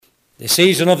The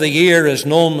season of the year is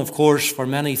known, of course, for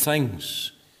many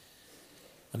things.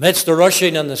 Amidst the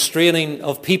rushing and the straining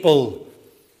of people,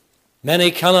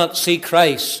 many cannot see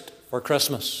Christ for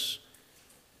Christmas.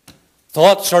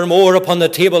 Thoughts are more upon the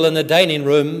table in the dining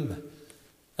room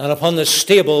than upon the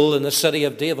stable in the city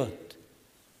of David.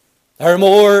 They're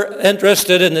more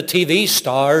interested in the TV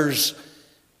stars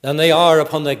than they are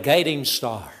upon the guiding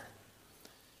star.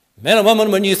 Men and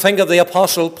women, when you think of the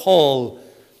Apostle Paul,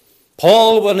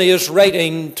 when he is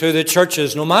writing to the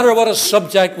churches, no matter what his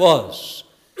subject was,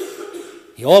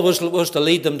 he always was to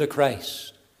lead them to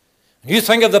Christ. And you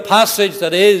think of the passage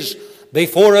that is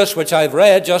before us, which I've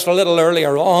read just a little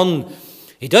earlier on.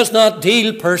 He does not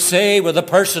deal per se with the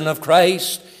person of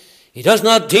Christ. He does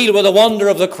not deal with the wonder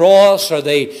of the cross or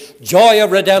the joy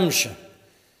of redemption.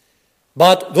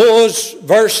 But those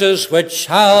verses which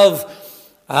have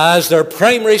as their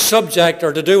primary subject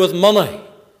are to do with money,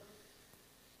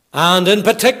 and in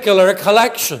particular a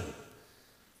collection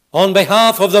on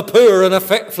behalf of the poor and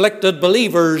afflicted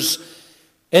believers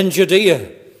in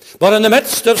Judea. But in the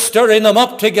midst of stirring them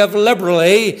up to give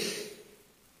liberally,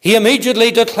 he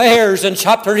immediately declares in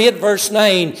chapter 8 verse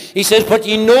 9, he says, "But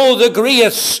ye know the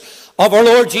grace of our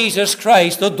Lord Jesus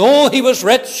Christ, that though he was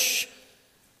rich,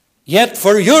 yet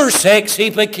for your sakes he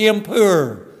became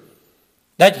poor,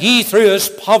 that ye through his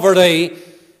poverty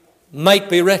might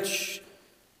be rich."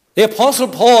 The Apostle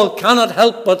Paul cannot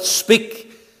help but speak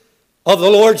of the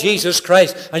Lord Jesus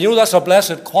Christ. And you know that's a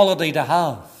blessed quality to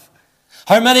have.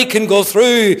 How many can go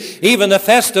through even the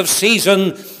festive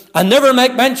season and never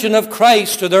make mention of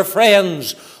Christ to their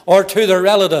friends or to their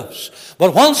relatives?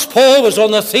 But once Paul was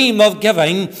on the theme of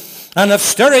giving and of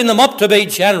stirring them up to be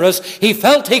generous, he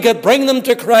felt he could bring them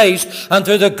to Christ and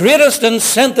to the greatest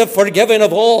incentive for giving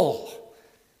of all.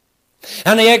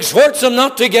 And he exhorts them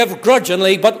not to give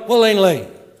grudgingly but willingly.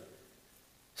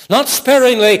 Not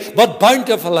sparingly, but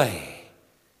bountifully.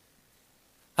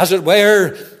 As it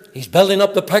were, he's building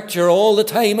up the picture all the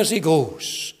time as he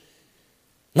goes.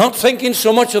 Not thinking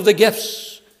so much of the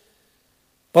gifts,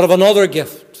 but of another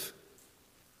gift.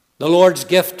 The Lord's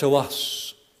gift to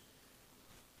us.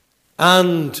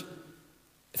 And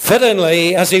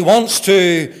fittingly, as he wants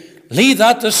to leave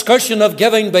that discussion of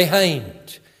giving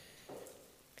behind,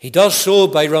 he does so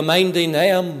by reminding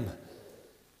them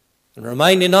and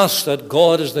reminding us that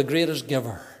God is the greatest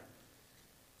giver.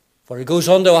 For he goes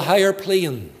on to a higher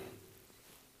plane.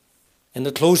 In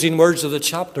the closing words of the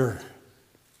chapter,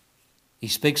 he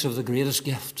speaks of the greatest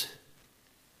gift.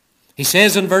 He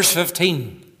says in verse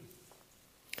 15,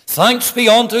 "Thanks be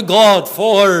unto God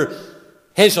for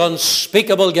his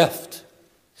unspeakable gift."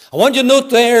 I want you to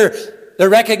note there the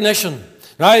recognition.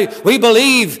 Now, we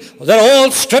believe that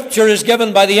all Scripture is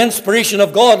given by the inspiration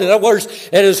of God. In other words,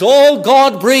 it is all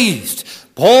God-breathed.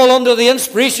 Paul, under the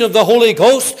inspiration of the Holy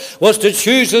Ghost, was to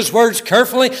choose his words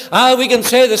carefully. We can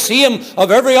say the same of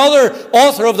every other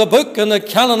author of the book in the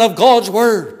canon of God's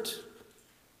Word.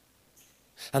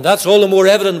 And that's all the more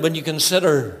evident when you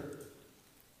consider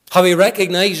how he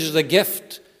recognizes the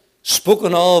gift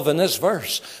spoken of in this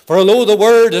verse. For although the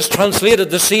word is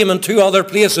translated the same in two other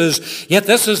places, yet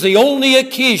this is the only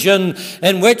occasion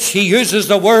in which he uses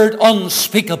the word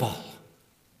unspeakable.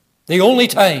 The only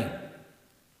time.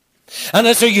 And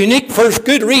it's a unique for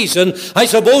good reason. I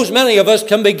suppose many of us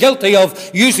can be guilty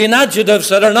of using adjectives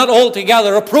that are not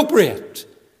altogether appropriate.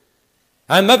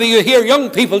 And maybe you hear young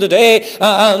people today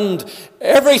and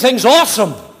everything's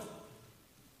awesome.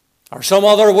 Or some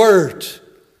other word.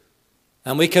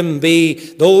 And we can be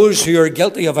those who are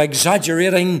guilty of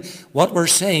exaggerating what we're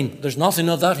saying. There's nothing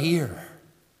of that here.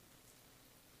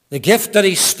 The gift that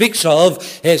he speaks of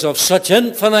is of such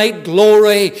infinite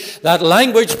glory that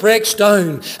language breaks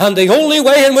down. And the only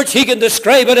way in which he can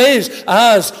describe it is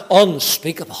as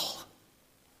unspeakable.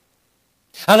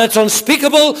 And it's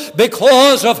unspeakable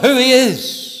because of who he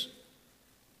is.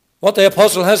 What the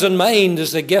apostle has in mind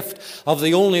is the gift of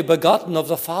the only begotten of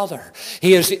the Father.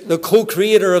 He is the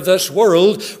co-creator of this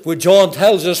world, where John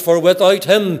tells us, for without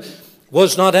him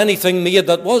was not anything made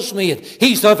that was made.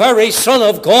 He's the very Son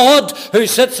of God who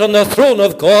sits on the throne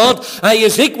of God. He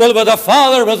is equal with the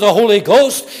Father, with the Holy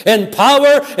Ghost, in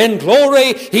power, in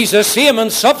glory. He's the same in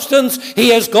substance.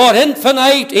 He is God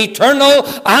infinite, eternal,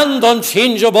 and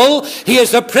unchangeable. He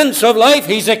is the Prince of Life.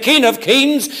 He's the King of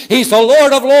Kings. He's the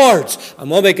Lord of Lords. And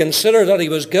when we consider that he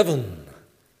was given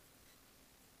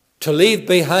to leave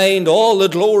behind all the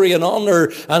glory and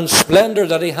honor and splendor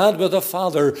that he had with the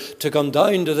Father, to come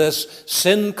down to this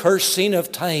sin-cursed scene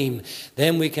of time,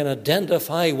 then we can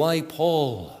identify why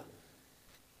Paul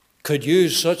could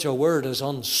use such a word as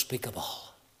unspeakable.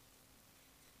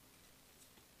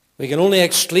 We can only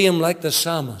exclaim like the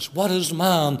psalmist, what is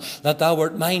man that thou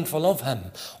art mindful of him?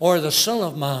 Or the son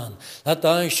of man that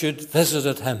thou should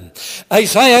visit him?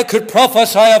 Isaiah could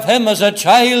prophesy of him as a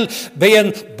child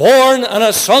being born and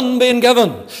a son being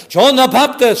given. John the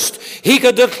Baptist, he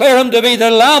could declare him to be the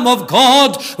Lamb of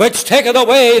God which taketh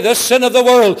away the sin of the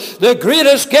world. The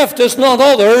greatest gift is none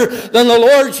other than the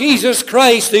Lord Jesus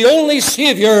Christ, the only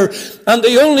Savior and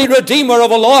the only Redeemer of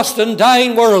a lost and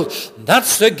dying world.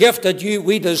 That's the gift that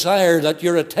we desire that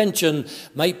your attention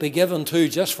might be given to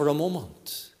just for a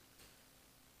moment.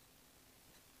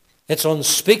 It's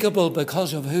unspeakable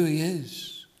because of who he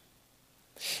is.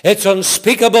 It's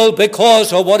unspeakable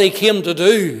because of what he came to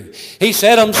do. He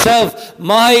said himself,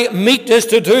 my meat is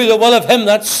to do the will of him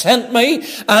that sent me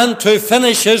and to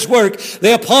finish his work.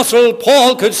 The Apostle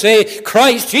Paul could say,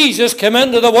 Christ Jesus came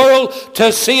into the world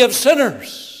to save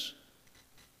sinners.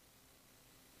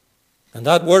 And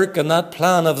that work and that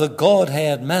plan of the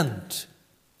Godhead meant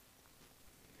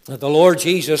that the Lord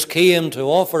Jesus came to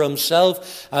offer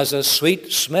himself as a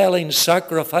sweet-smelling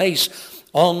sacrifice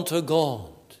unto God.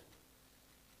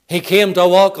 He came to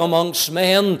walk amongst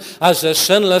men as a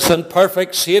sinless and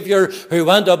perfect Savior who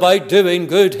went about doing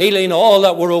good, healing all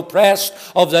that were oppressed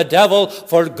of the devil,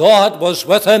 for God was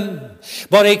with him.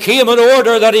 But he came in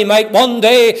order that he might one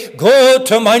day go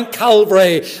to Mount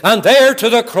Calvary and there to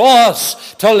the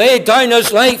cross to lay down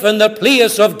his life in the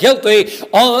place of guilty,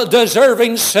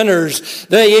 deserving sinners.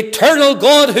 The eternal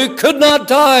God who could not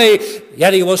die,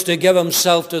 yet he was to give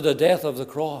himself to the death of the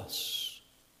cross.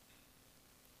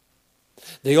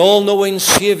 The all-knowing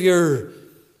Savior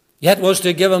yet was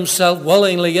to give himself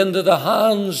willingly into the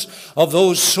hands of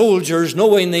those soldiers,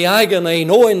 knowing the agony,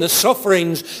 knowing the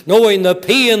sufferings, knowing the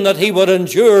pain that he would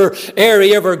endure ere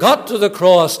he ever got to the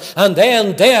cross, and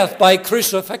then death by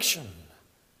crucifixion.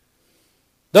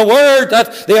 The word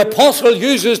that the apostle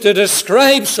uses to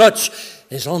describe such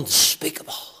is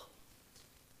unspeakable.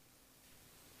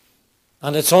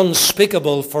 And it's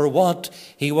unspeakable for what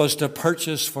he was to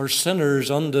purchase for sinners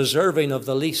undeserving of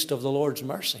the least of the Lord's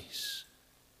mercies.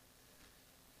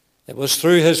 It was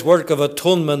through his work of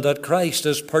atonement that Christ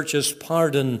has purchased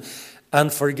pardon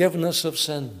and forgiveness of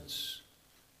sins.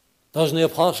 Doesn't the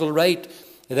apostle write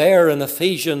there in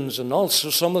Ephesians and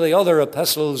also some of the other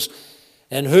epistles,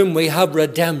 in whom we have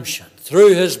redemption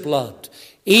through his blood,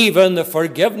 even the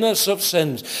forgiveness of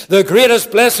sins? The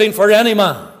greatest blessing for any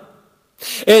man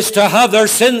is to have their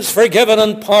sins forgiven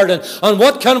and pardoned. And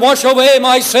what can wash away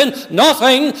my sin?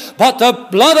 Nothing but the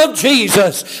blood of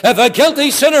Jesus. If a guilty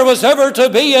sinner was ever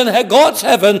to be in God's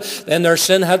heaven, then their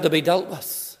sin had to be dealt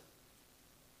with.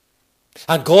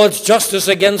 And God's justice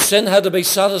against sin had to be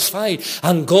satisfied.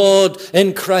 And God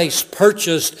in Christ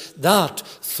purchased that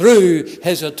through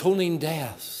his atoning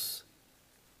death.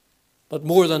 But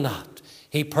more than that,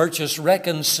 he purchased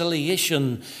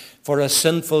reconciliation for a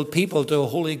sinful people to a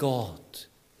holy God.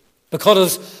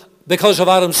 Because of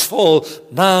Adam's fall,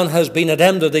 man has been at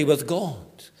enmity with God.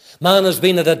 Man has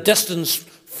been at a distance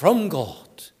from God.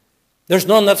 There's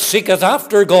none that seeketh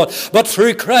after God. But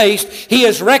through Christ, he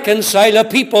has reconciled a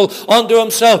people unto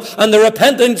himself. And the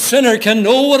repentant sinner can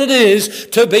know what it is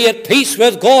to be at peace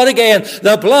with God again.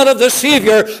 The blood of the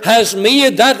Savior has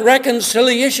made that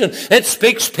reconciliation. It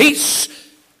speaks peace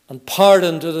and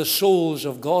pardon to the souls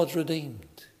of God's redeemed.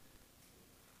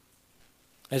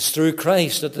 It's through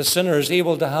Christ that the sinner is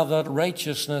able to have that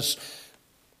righteousness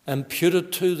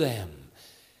imputed to them,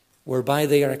 whereby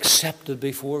they are accepted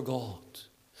before God.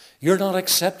 You're not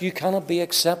accepted. You cannot be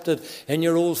accepted in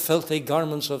your old filthy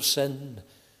garments of sin.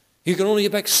 You can only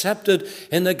be accepted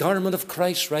in the garment of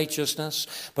Christ's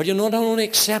righteousness. But you're not only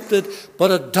accepted,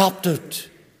 but adopted.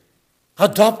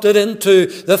 Adopted into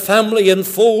the family and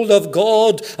fold of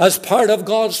God as part of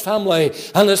God's family.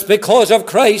 And it's because of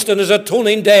Christ and his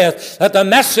atoning death that the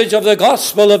message of the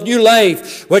gospel of new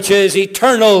life, which is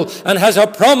eternal and has a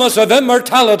promise of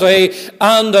immortality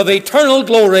and of eternal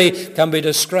glory, can be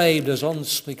described as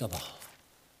unspeakable.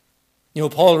 You know,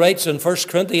 Paul writes in 1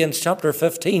 Corinthians chapter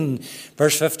 15,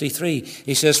 verse 53,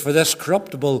 he says, for this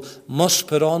corruptible must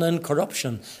put on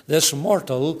incorruption. This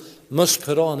mortal must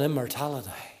put on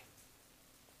immortality.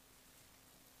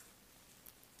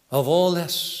 Of all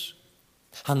this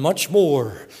and much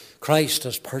more, Christ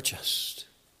has purchased.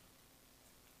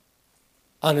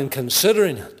 And in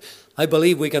considering it, I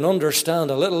believe we can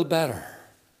understand a little better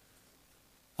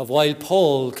of why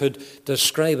Paul could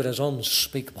describe it as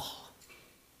unspeakable.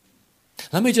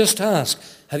 Let me just ask,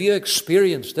 have you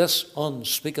experienced this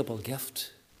unspeakable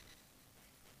gift?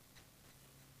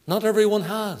 Not everyone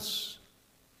has,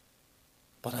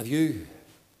 but have you?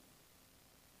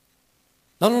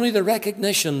 Not only the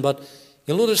recognition, but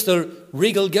you'll notice the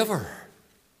regal giver.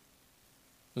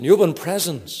 When you open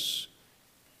presents,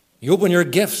 you open your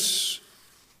gifts,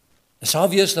 it's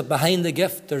obvious that behind the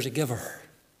gift there's a giver.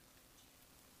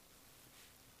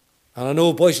 And I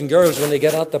know boys and girls, when they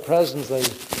get at the presents, they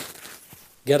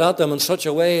get at them in such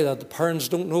a way that the parents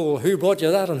don't know who bought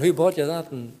you that and who bought you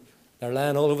that, and they're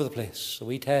lying all over the place. The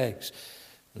wee tags,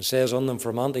 and says on them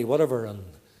from Auntie whatever, and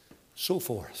so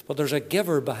forth. But there's a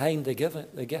giver behind the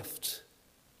gift.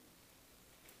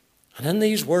 And in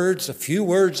these words, a few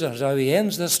words as he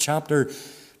ends this chapter,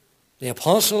 the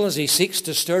apostle, as he seeks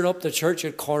to stir up the church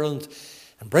at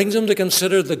Corinth and brings them to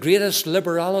consider the greatest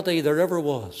liberality there ever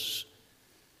was,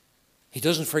 he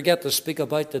doesn't forget to speak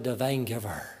about the divine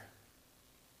giver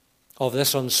of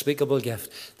this unspeakable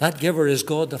gift. That giver is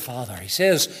God the Father. He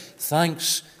says,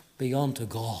 thanks be unto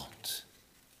God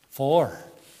for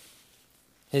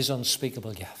his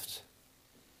unspeakable gift.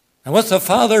 And with the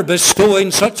Father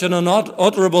bestowing such an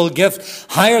unutterable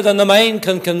gift, higher than the mind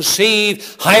can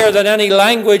conceive, higher than any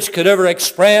language could ever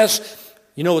express,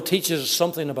 it teaches us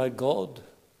something about God.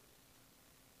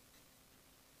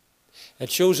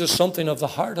 It shows us something of the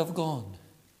heart of God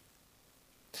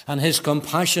and his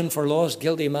compassion for lost,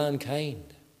 guilty mankind.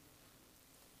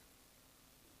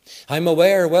 I'm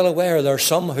well aware there are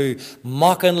some who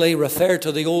mockingly refer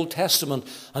to the Old Testament,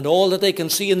 and all that they can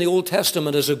see in the Old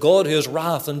Testament is a God who is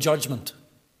wrath and judgment.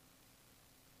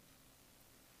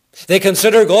 They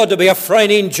consider God to be a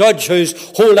frowning judge whose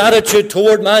whole attitude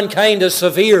toward mankind is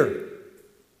severe.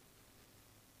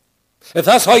 If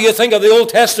that's how you think of the Old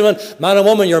Testament, man and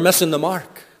woman, you're missing the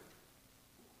mark.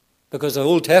 Because the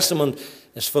Old Testament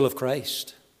is full of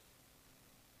Christ.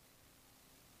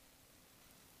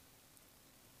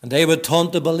 And they would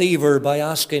taunt the believer by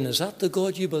asking, is that the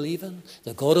God you believe in?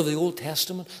 The God of the Old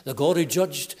Testament? The God who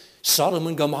judged Sodom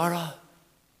and Gomorrah?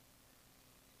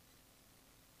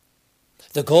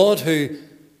 The God who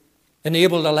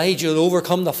enabled Elijah to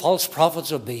overcome the false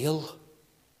prophets of Baal?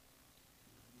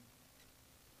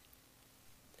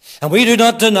 And we do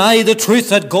not deny the truth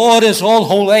that God is all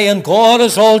holy and God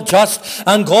is all just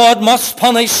and God must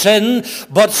punish sin,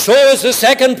 but so is the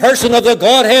second person of the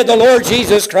Godhead, the Lord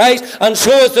Jesus Christ, and so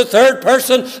is the third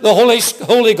person, the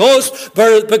Holy Ghost,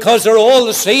 because they're all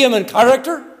the same in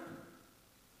character.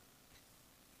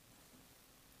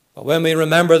 But when we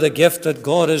remember the gift that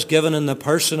God has given in the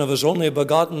person of his only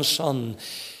begotten Son,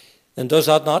 then does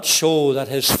that not show that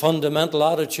his fundamental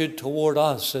attitude toward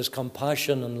us is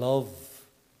compassion and love?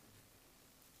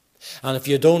 And if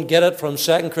you don't get it from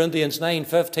 2 Corinthians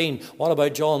 9:15, what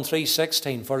about John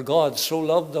 3:16? For God so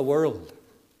loved the world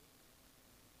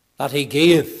that he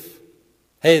gave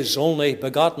his only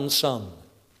begotten Son,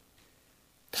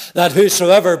 that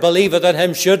whosoever believeth in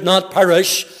him should not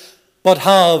perish, but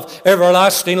have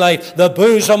everlasting life. The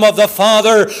bosom of the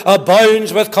Father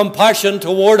abounds with compassion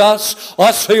toward us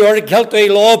who are guilty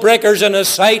lawbreakers in his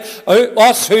sight,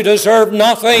 us who deserve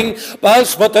nothing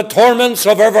else but the torments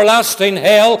of everlasting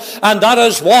hell. And that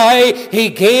is why he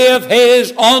gave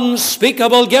his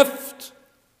unspeakable gift.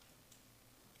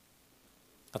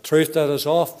 A truth that is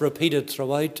oft repeated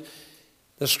throughout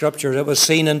the Scripture. It was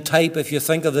seen in type, if you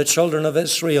think of the children of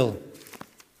Israel,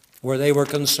 where they were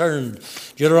concerned.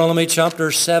 Deuteronomy chapter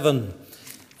 7,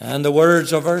 and the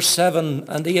words of verse 7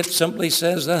 and 8 simply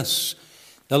says this.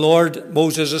 The Lord,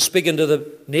 Moses is speaking to the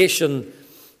nation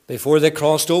before they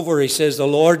crossed over. He says, the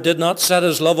Lord did not set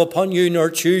his love upon you, nor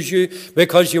choose you,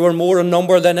 because you were more in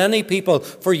number than any people,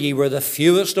 for ye were the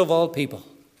fewest of all people,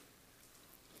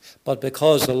 but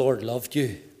because the Lord loved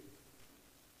you.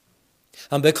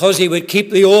 And because he would keep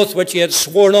the oath which he had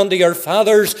sworn unto your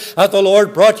fathers, that the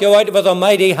Lord brought you out with a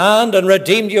mighty hand and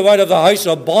redeemed you out of the house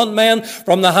of bondmen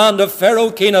from the hand of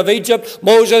Pharaoh, king of Egypt.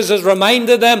 Moses has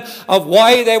reminded them of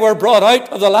why they were brought out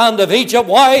of the land of Egypt.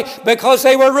 Why? Because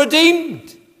they were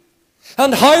redeemed.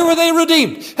 And how were they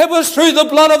redeemed? It was through the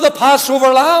blood of the Passover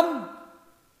lamb.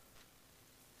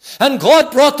 And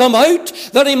God brought them out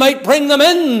that he might bring them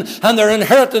in. And their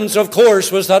inheritance, of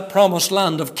course, was that promised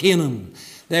land of Canaan.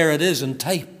 There it is in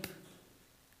type.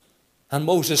 And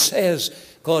Moses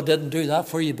says, God didn't do that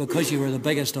for you because you were the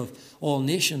biggest of all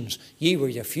nations. Ye were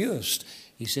your fewest.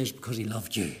 He says, because he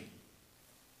loved you.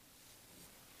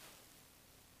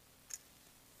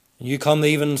 You come to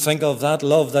even think of that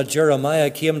love that Jeremiah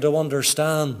came to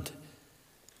understand.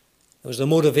 It was the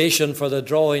motivation for the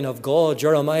drawing of God.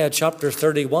 Jeremiah chapter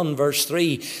 31 verse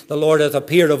 3, the Lord hath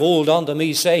appeared of old unto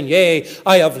me, saying, Yea,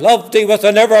 I have loved thee with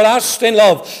an everlasting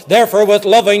love. Therefore with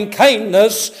loving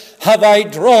kindness have I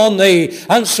drawn thee.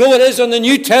 And so it is in the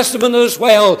New Testament as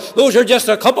well. Those are just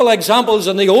a couple examples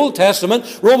in the Old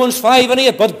Testament, Romans 5 and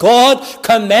 8. But God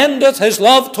commendeth his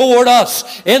love toward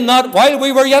us, in that while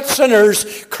we were yet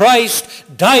sinners,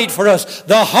 Christ died for us.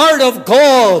 The heart of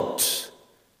God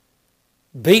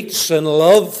beats in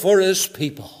love for his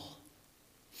people.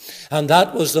 And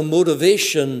that was the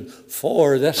motivation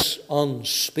for this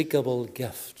unspeakable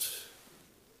gift.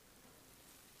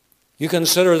 You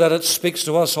consider that it speaks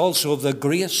to us also of the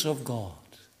grace of God.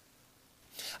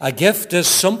 A gift is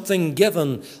something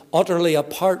given utterly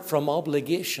apart from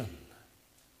obligation.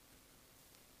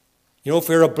 You know, if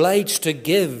we're obliged to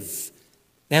give,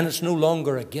 then it's no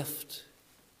longer a gift.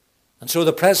 And so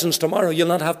the presents tomorrow, you'll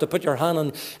not have to put your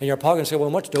hand in your pocket and say, well,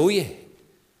 how much do you?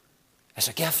 It's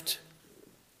a gift.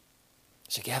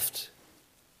 It's a gift.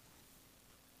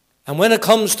 And when it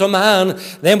comes to man,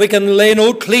 then we can lay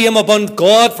no claim upon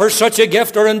God for such a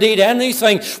gift, or indeed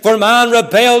anything. For man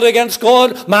rebelled against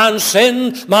God, man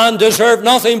sinned, man deserved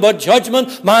nothing but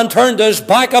judgment, man turned his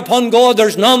back upon God.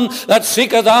 There's none that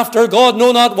seeketh after God,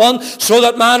 no, not one, so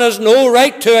that man has no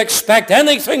right to expect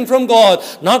anything from God,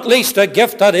 not least a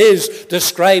gift that is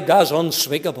described as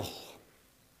unspeakable.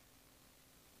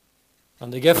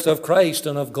 And the gift of Christ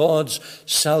and of God's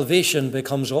salvation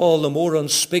becomes all the more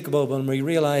unspeakable when we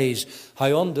realize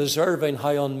how undeserving,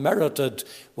 how unmerited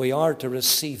we are to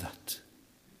receive it.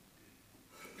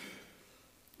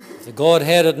 If the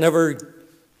Godhead had never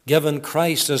given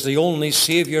Christ as the only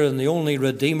Savior and the only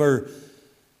Redeemer,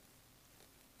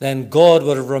 then God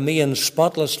would have remained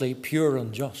spotlessly pure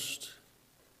and just.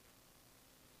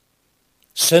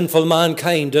 Sinful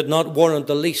mankind did not warrant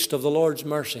the least of the Lord's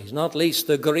mercies, not least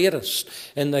the greatest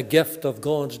in the gift of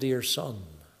God's dear Son.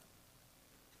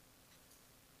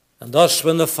 And thus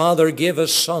when the Father gave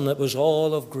his Son, it was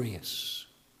all of grace.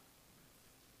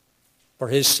 For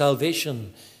his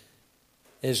salvation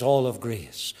is all of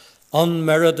grace.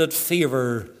 Unmerited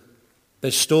favor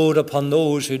bestowed upon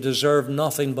those who deserve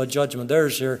nothing but judgment.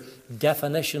 There's your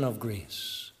definition of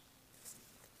grace.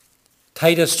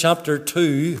 Titus chapter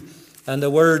 2 and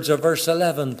the words of verse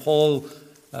 11, Paul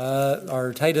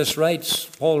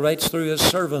writes through his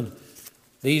servant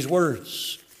these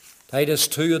words. Titus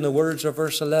 2 and the words of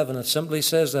verse 11, it simply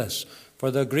says this: For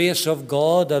the grace of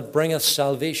God that bringeth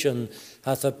salvation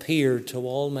hath appeared to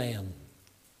all men.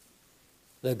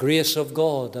 The grace of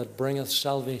God that bringeth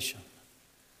salvation.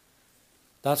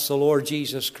 That's the Lord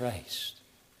Jesus Christ.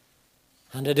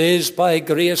 And it is by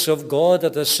grace of God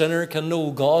that the sinner can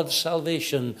know God's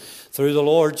salvation through the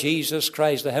Lord Jesus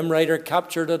Christ. The hymn writer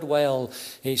captured it well.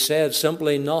 He said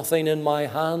simply, nothing in my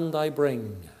hand I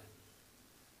bring.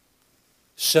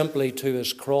 Simply to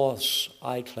his cross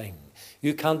I cling.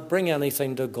 You can't bring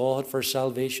anything to God for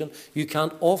salvation. You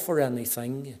can't offer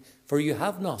anything, for you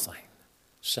have nothing,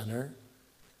 sinner.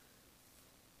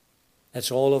 It's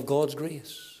all of God's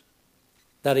grace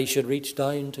that he should reach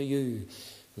down to you.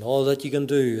 And all that you can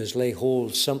do is lay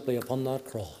hold simply upon that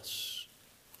cross.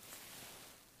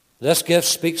 This gift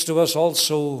speaks to us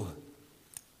also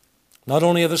not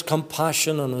only of his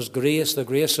compassion and his grace, the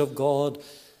grace of God,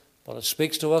 but it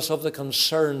speaks to us of the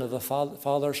concern of the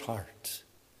Father's heart.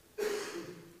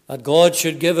 That God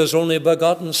should give his only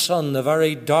begotten Son, the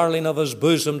very darling of his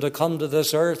bosom, to come to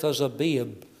this earth as a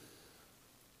babe,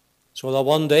 so that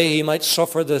one day he might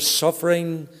suffer the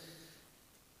suffering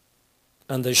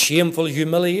and the shameful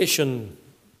humiliation,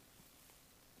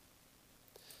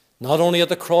 not only at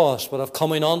the cross, but of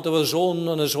coming unto his own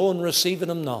and his own receiving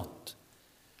him not.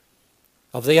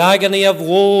 Of the agony of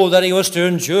woe that he was to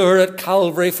endure at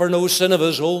Calvary for no sin of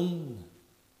his own.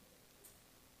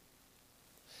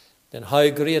 Then how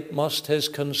great must his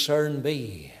concern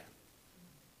be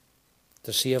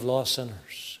to save lost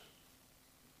sinners.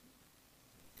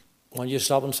 When you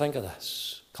stop and think of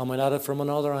this, coming at it from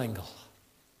another angle.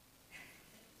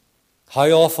 How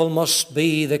awful must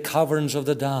be the caverns of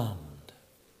the damned,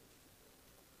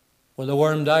 where the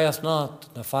worm dieth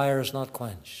not, the fire is not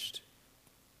quenched.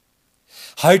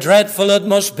 How dreadful it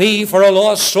must be for a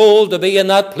lost soul to be in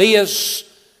that place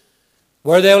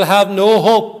where they'll have no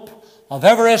hope of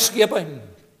ever escaping,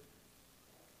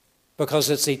 because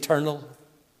it's eternal.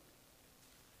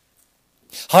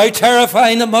 How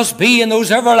terrifying it must be in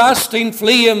those everlasting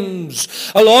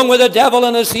flames, along with the devil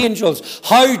and his angels.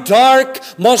 How dark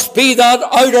must be that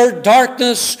outer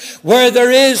darkness where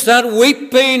there is that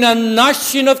weeping and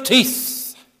gnashing of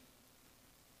teeth.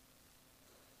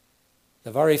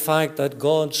 The very fact that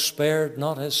God spared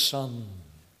not his Son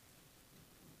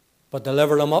but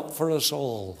delivered him up for us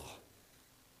all.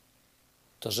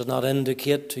 Does it not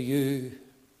indicate to you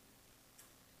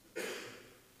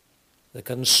the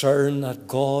concern that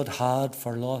God had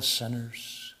for lost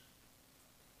sinners?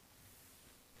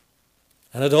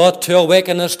 And it ought to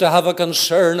awaken us to have a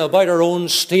concern about our own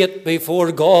state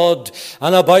before God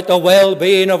and about the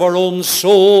well-being of our own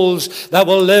souls that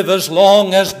will live as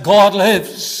long as God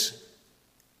lives.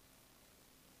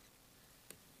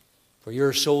 For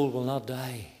your soul will not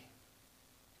die.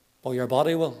 Well, your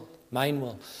body will, mine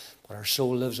will, but our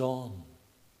soul lives on.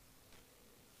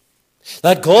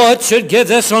 That God should give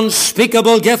this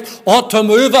unspeakable gift ought to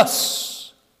move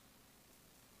us.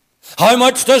 How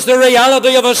much does the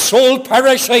reality of a soul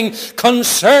perishing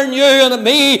concern you and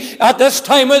me at this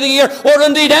time of the year, or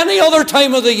indeed any other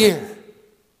time of the year?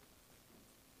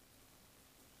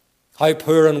 How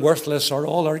poor and worthless are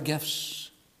all our gifts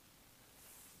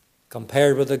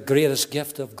compared with the greatest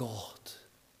gift of God.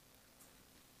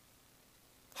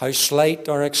 How slight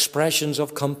are expressions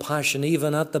of compassion,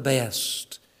 even at the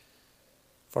best,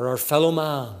 for our fellow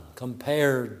man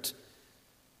compared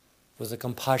with the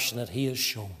compassion that he has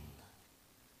shown.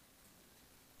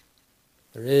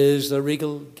 There is the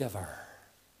regal giver.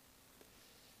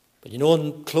 But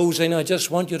in closing, I just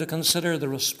want you to consider the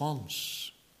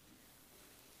response.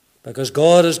 Because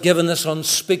God has given this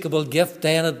unspeakable gift,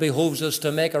 then it behoves us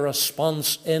to make a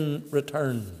response in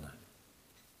return.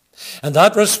 And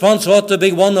that response ought to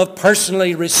be one of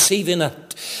personally receiving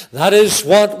it. That is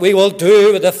what we will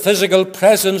do with the physical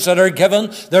presents that are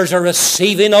given. There's a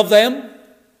receiving of them.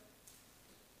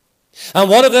 And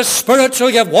what of the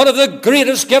spiritual gift? What of the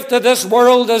greatest gift that this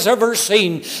world has ever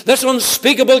seen? This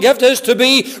unspeakable gift is to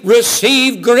be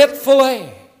received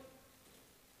gratefully.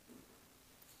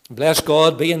 Bless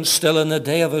God, being still in the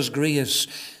day of his grace,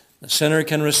 the sinner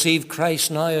can receive Christ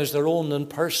now as their own and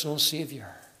personal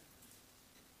Savior.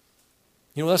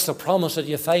 That's the promise that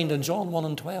you find in John 1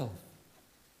 and 12.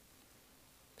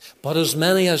 But as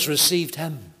many as received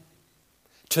him,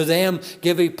 to them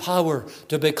give he power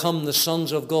to become the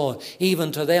sons of God,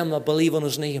 even to them that believe on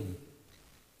his name.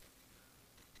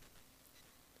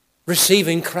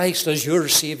 Receiving Christ as your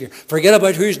Savior. Forget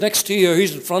about who's next to you or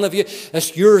who's in front of you.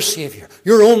 It's your Savior,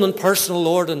 your own and personal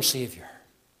Lord and Savior.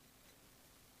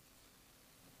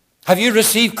 Have you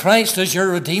received Christ as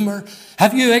your Redeemer?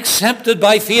 Have you accepted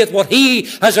by faith what he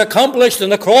has accomplished on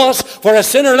the cross for a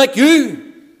sinner like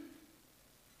you?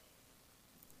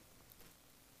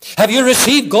 Have you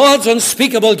received God's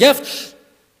unspeakable gift?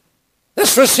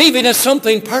 This receiving is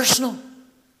something personal.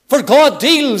 For God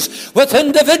deals with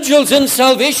individuals in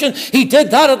salvation. He did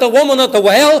that at the woman at the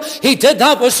well. He did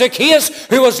that with Zacchaeus,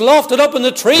 who was lofted up in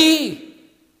the tree.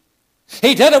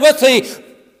 He did it with the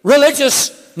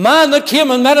religious man that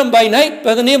came and met him by night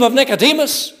by the name of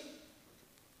Nicodemus.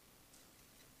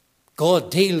 God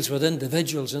deals with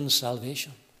individuals in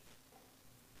salvation.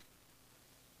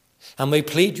 And we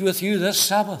plead with you this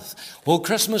Sabbath,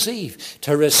 Christmas Eve,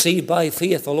 to receive by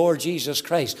faith the Lord Jesus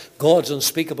Christ, God's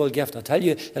unspeakable gift. I tell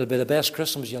you, it'll be the best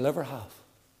Christmas you'll ever have.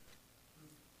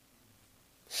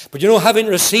 But having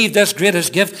received this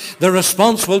greatest gift, the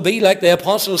response will be like the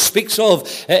apostle speaks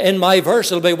of in my verse.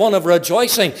 It'll be one of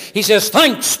rejoicing. He says,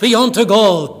 thanks be unto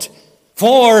God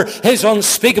for his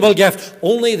unspeakable gift.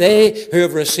 Only they who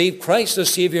have received Christ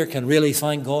as Savior can really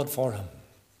thank God for him.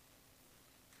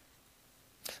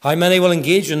 How many will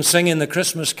engage in singing the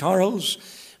Christmas carols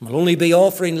and will only be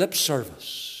offering lip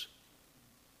service?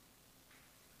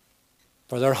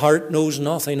 For their heart knows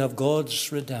nothing of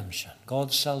God's redemption,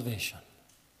 God's salvation.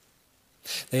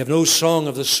 They have no song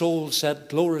of the soul set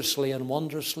gloriously and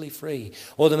wondrously free.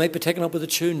 Or they might be taken up with a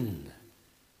tune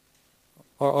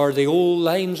or the old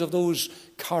lines of those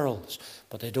carols,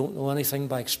 but they don't know anything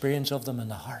by experience of them in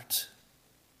the heart.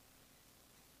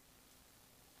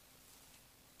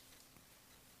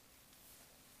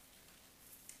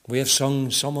 We have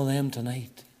sung some of them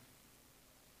tonight.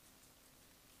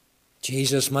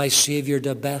 Jesus, my Savior,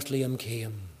 to Bethlehem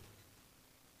came.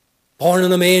 Born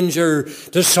in a manger,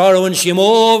 to sorrow and shame.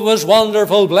 Oh, it was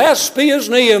wonderful. Blessed be his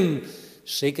name.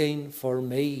 Seeking for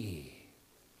me.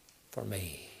 For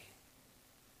me.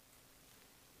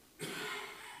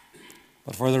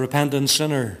 But for the repentant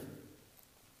sinner,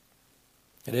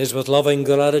 it is with loving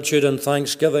gratitude and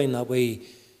thanksgiving that we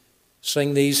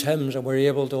sing these hymns and we're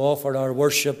able to offer our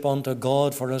worship unto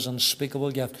God for his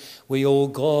unspeakable gift. We owe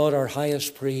God our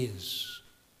highest praise.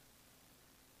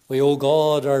 We owe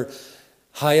God our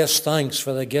highest thanks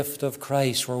for the gift of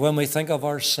Christ. For when we think of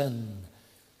our sin,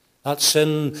 that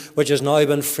sin which has now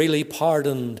been freely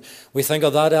pardoned, we think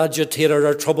of that agitated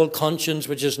or troubled conscience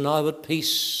which is now at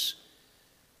peace.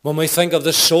 When we think of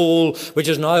the soul which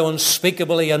is now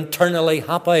unspeakably, internally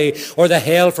happy, or the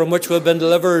hell from which we've been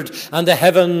delivered, and the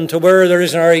heaven to where there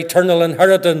is our eternal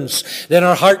inheritance, then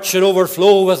our heart should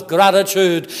overflow with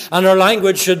gratitude, and our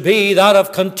language should be that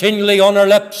of continually on our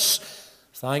lips,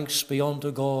 thanks be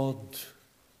unto God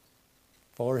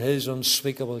for his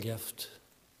unspeakable gift.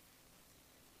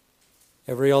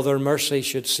 Every other mercy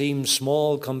should seem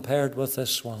small compared with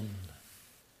this one.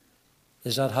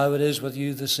 Is that how it is with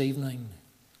you this evening?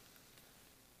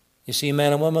 You see,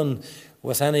 men and women,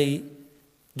 with any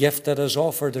gift that is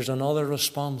offered, there's another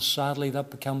response, sadly,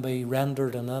 that can be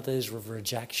rendered, and that is of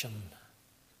rejection.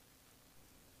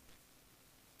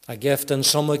 A gift on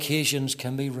some occasions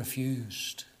can be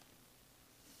refused.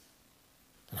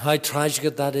 And how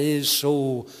tragic that is,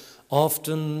 so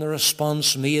often the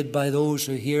response made by those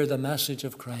who hear the message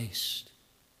of Christ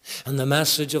and the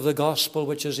message of the gospel,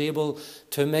 which is able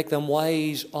to make them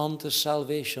wise unto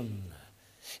salvation,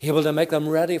 able to make them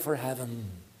ready for heaven.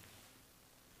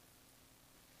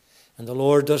 And the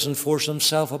Lord doesn't force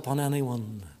himself upon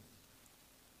anyone.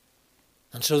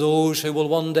 And so those who will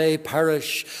one day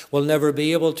perish will never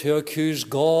be able to accuse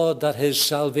God that his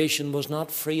salvation was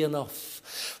not free enough.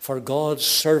 For God's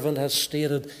servant has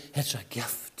stated, it's a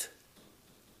gift.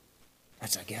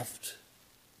 It's a gift.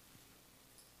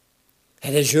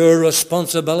 It is your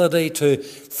responsibility to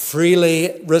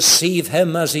freely receive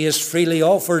him as he is freely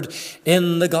offered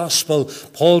in the gospel.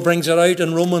 Paul brings it out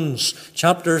in Romans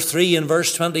chapter 3 and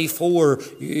verse 24.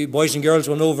 You boys and girls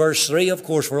will know verse 3, of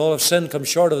course, for all of sin come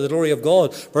short of the glory of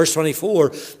God. Verse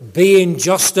 24, being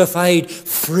justified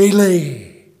freely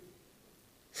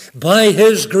by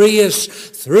his grace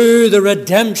through the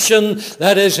redemption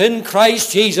that is in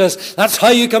Christ Jesus. That's how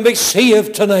you can be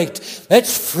saved tonight.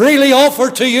 It's freely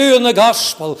offered to you in the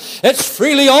gospel. It's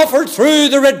freely offered through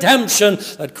the redemption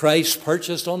that Christ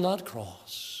purchased on that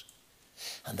cross.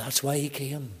 And that's why he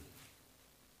came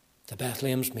to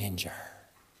Bethlehem's manger.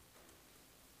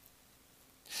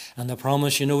 And the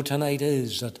promise, you know, tonight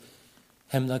is that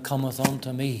him that cometh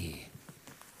unto me,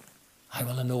 I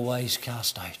will in no wise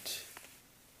cast out.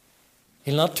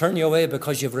 He'll not turn you away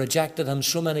because you've rejected him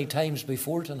so many times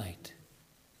before tonight.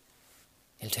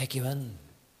 He'll take you in.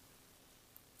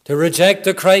 To reject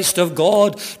the Christ of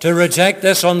God, to reject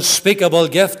this unspeakable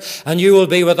gift, and you will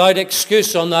be without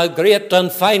excuse on that great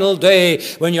and final day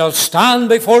when you'll stand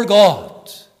before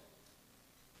God.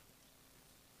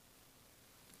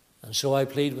 And so I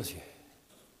plead with you,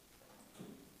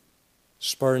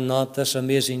 spurn not this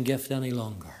amazing gift any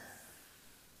longer.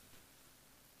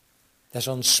 This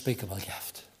unspeakable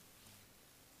gift.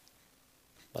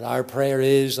 But our prayer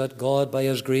is that God by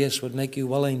his grace would make you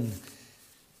willing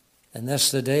in this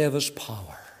the day of his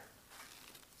power,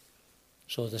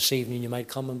 so this evening you might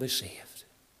come and be saved.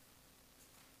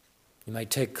 You might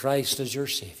take Christ as your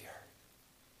Savior.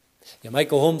 You might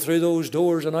go home through those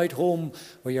doors and out home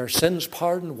where your sins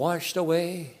pardoned, washed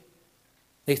away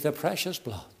beneath the precious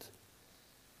blood.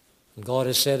 And God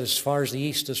has said, as far as the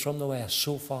east is from the west,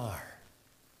 so far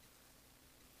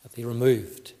that he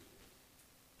removed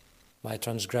my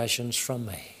transgressions from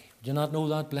me. Do you not know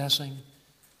that blessing?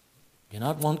 Do you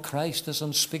not want Christ, this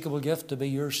unspeakable gift, to be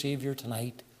your Savior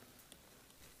tonight?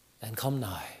 Then come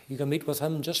now. You can meet with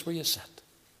him just where you sit.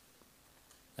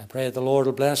 I pray that the Lord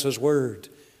will bless his word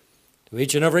to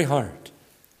each and every heart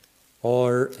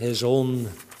for his own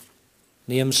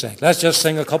name's sake. Let's just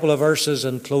sing a couple of verses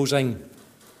in closing.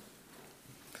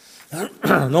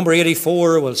 Number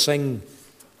 84, we'll sing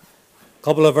a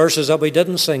couple of verses that we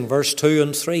didn't sing, verse 2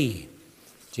 and 3.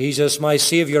 Jesus, my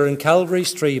Saviour, in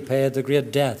Calvary's tree paid the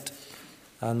great debt,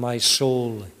 and my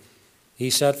soul he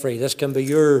set free. This can be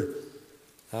your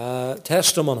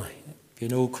testimony if you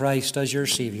know Christ as your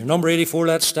Saviour. Number 84,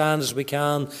 let's stand as we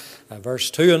can,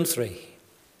 verse 2 and 3.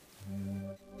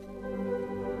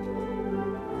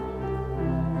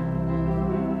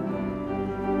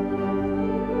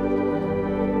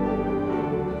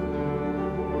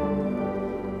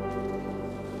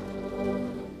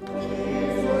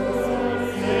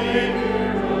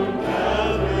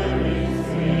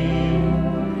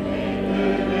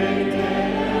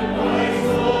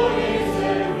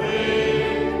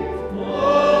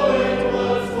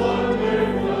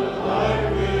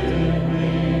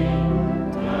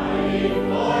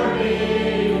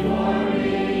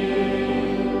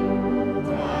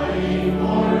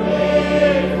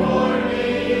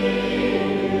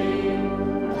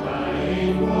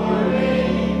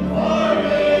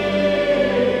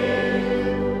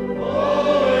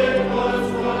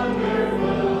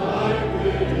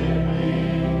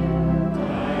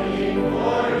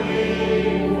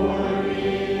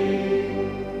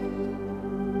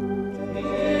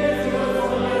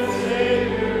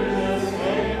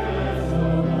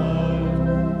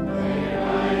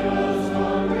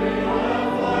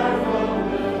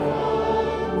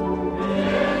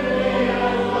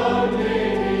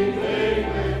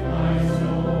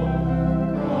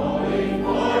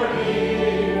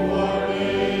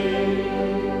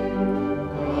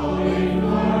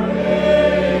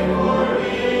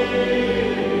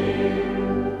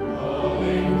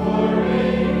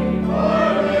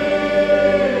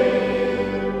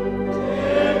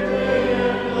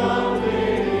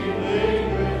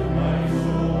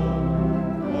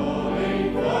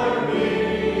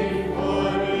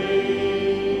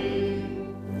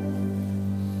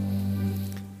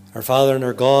 Our Father and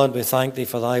our God, we thank thee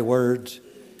for thy word.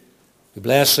 We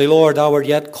bless thee, Lord, thou art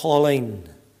yet calling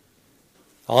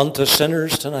unto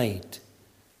sinners tonight.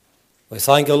 We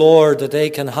thank you, Lord, that they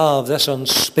can have this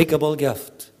unspeakable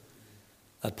gift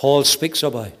that Paul speaks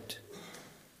about.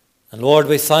 And Lord,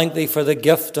 we thank thee for the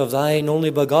gift of thine only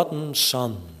begotten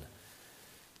Son,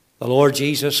 the Lord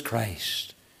Jesus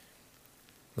Christ.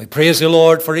 We praise thee,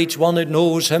 Lord, for each one that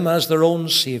knows him as their own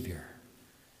Saviour.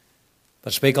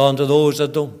 But speak unto those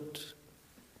that don't.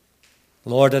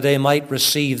 Lord, that they might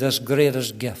receive this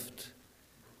greatest gift.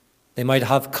 They might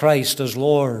have Christ as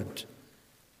Lord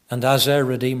and as their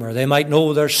Redeemer. They might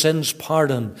know their sins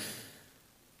pardoned,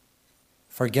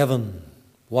 forgiven,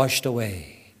 washed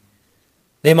away.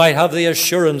 They might have the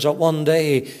assurance that one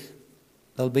day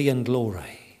they'll be in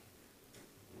glory.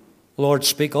 Lord,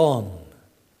 speak on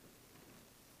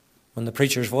when the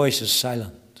preacher's voice is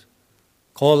silent.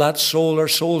 Call that soul or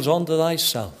souls unto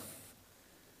thyself,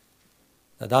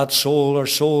 that soul or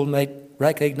soul might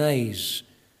recognize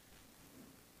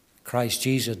Christ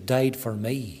Jesus died for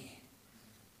me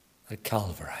at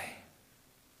Calvary.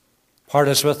 Part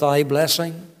us with thy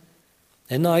blessing.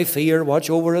 In thy fear, watch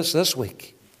over us this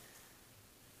week.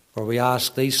 For we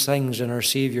ask these things in our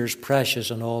Saviour's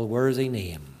precious and all-worthy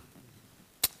name.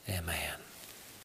 Amen.